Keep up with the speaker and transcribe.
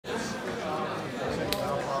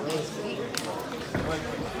To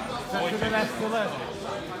the left, to the left.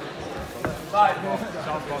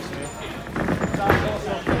 Southpaw, Samir.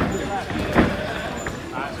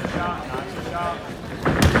 Nice and sharp, nice and sharp.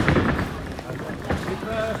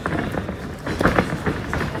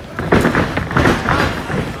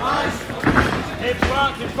 Hips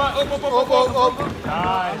back, up.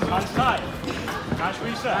 Nice, hands tight. Nice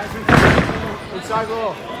reset. Inside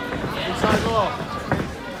low. Inside low.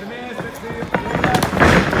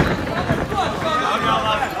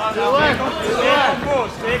 To the left.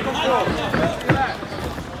 Stay composed.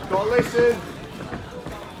 Got to listen.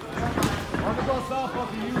 On the ball, Southpaw,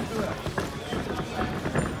 be used to it.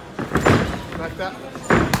 Like that.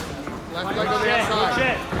 Left leg on the outside.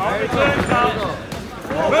 Check. Out the turns now.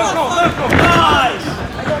 Vertical. Nice.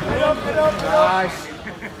 Nice.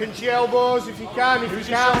 Pinch your elbows if you can. If you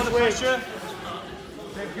can't, switch. If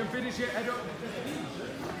you can finish it, head up.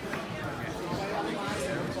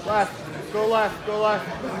 Left. Go left. Go left.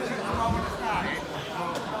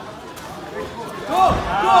 Go!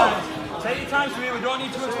 Take your time, Samir. We don't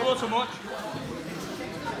need to explore too much.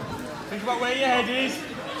 Think about where your head is.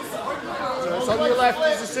 So it's on your left.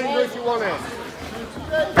 It's a single if you want it.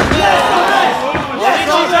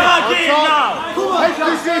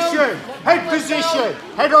 Head position.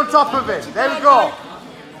 Head on top of it. There we go.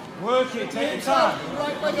 Work it. Take your time.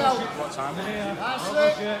 What time is it?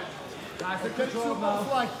 That's it. Nice and controlled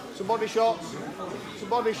now. Some body shots. Some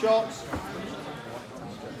body shots.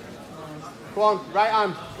 Go on, right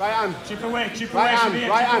hand. Chip away, Right hand, Samir.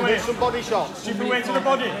 right hand. Hit some body shots. Chip away to the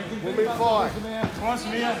body. 1 minute forward. Come on,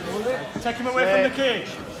 Samir. Take him away from the cage.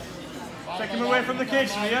 Take him away from the cage,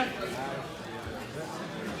 Samir.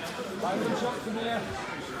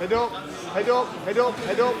 Head up.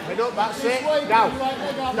 That's it.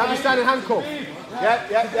 Now be standing handcuff. Yeah.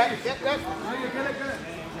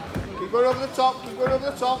 Keep going over the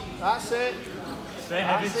top. That's it. Stay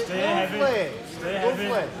heavy.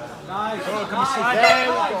 Nice. Go, come slide. There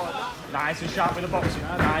we go. Nice and sharp with the boxing.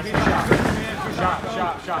 Nice and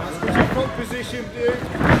sharp. Front position, dude.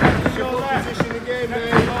 Front position again,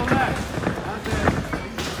 mate.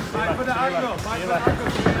 Fight for the angle.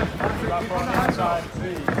 Back on the outside.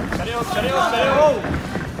 Set it up.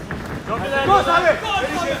 Don't be there. Go, Samir.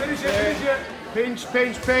 Finish it.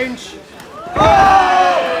 Pinch.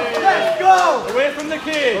 Let's go. Away from the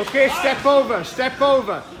cage. Okay, step over.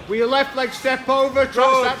 With your left leg, step over,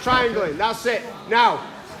 start triangling. That's it. Now,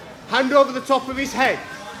 hand over the top of his head.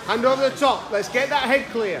 Hand over the top. Let's get that head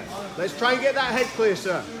clear. Let's try and get that head clear,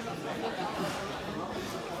 sir.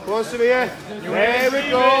 Go on, Samir. There we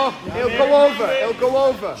go. He'll go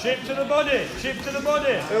over. Chip to the body.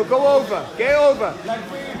 He'll go over. Get over.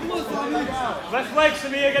 Left leg,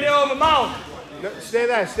 Samir. Get it over. Mount. No, stay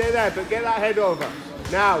there, but get that head over.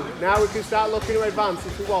 Now we can start looking to advance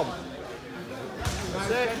if we want. That's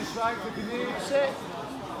it.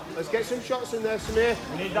 Let's get some shots in there, Samir.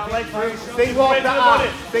 We need that leg through. Thing walk that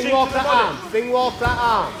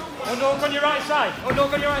arm. Unhook on your right side.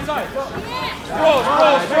 Cross.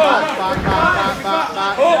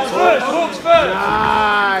 Back. Hooks first.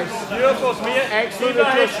 Nice. Beautiful, Samir. Excellent Keep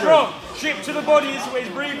that head adjustment. strong. Chip to the body, this way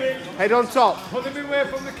he's breathing. Head on top. Pull him away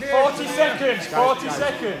from the cage. 40 seconds.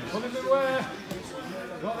 Pull him away.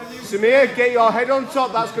 Samir, get your head on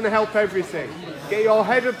top. That's going to help everything. Get your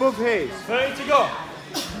head above his. 30 to go.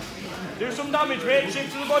 Do some damage, mate. Chip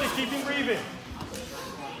to the body. Keep him breathing.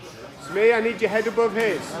 Samir, I need your head above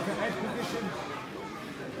his.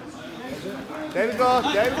 There we go.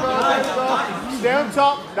 Stay on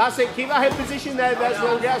top. That's it. Keep that head position there. That's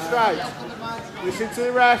where we'll get our strikes. Listen to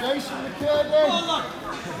the ref.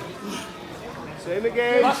 Same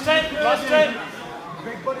again. Last 10.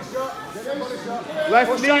 Big body shot.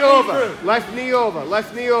 Left knee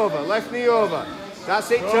over.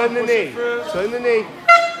 That's it. Turn the knee.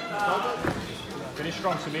 Finish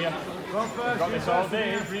strong, Samir. Got this all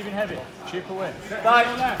day. Breathing heavy. Chip away. Right.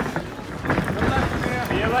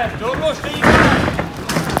 To your left. Don't rush. To your left.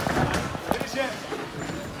 Finish it.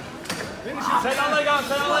 Take that leg out.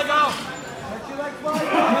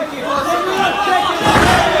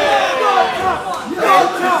 Head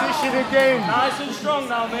position again. Nice and strong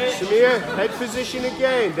now, mate. Samir, head position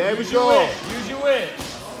again. There we go. Use your weight.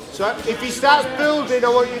 So if he starts building, I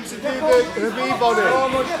want you to do the Habib on So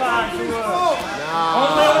it. much time to work. Nah.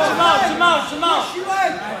 Only over to mount.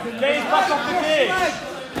 Get his back off the cage.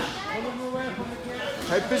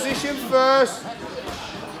 Head position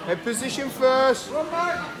first.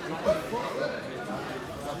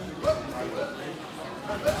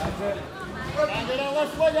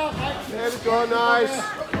 There we go, nice.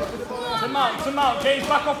 To mount. Get his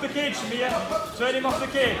back off the cage, Samir. Turn him off the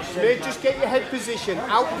cage. Samir, just get your head position,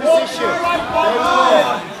 out position.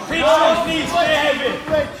 Feet on his knees, stay heavy.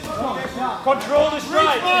 Control the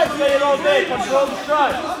strike. Stay here all day. Control the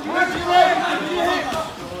strike.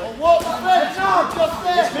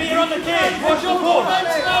 Feet on the cage. Watch the push.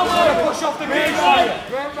 Push off the cage,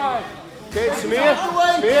 Samir. Okay, Samir.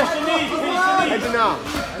 Head and arm.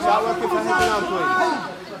 Start working for head and arm,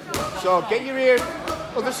 please. So get your ear,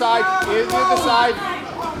 other side, ear the other side.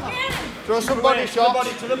 Throw some body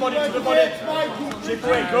shots. To the body. Chip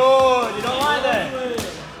away, good. You don't like that.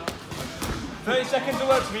 30 seconds to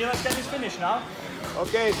work, Samir. Let's get this finished now.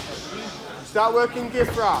 Okay. Start working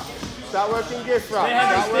gift wrap. Stay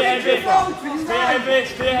heavy.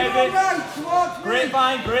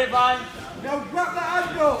 Grapevine. Now grab the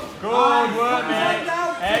handle. Good work, mate.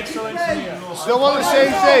 Excellent, Samir. Still want the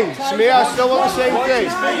same thing. Samir, I still want the same thing.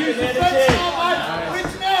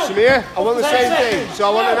 Samir, I want the same thing. So I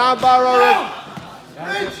want an arm bar or a...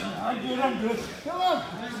 I'm good. Come on.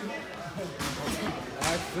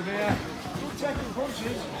 Samir. Taking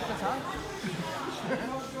punches.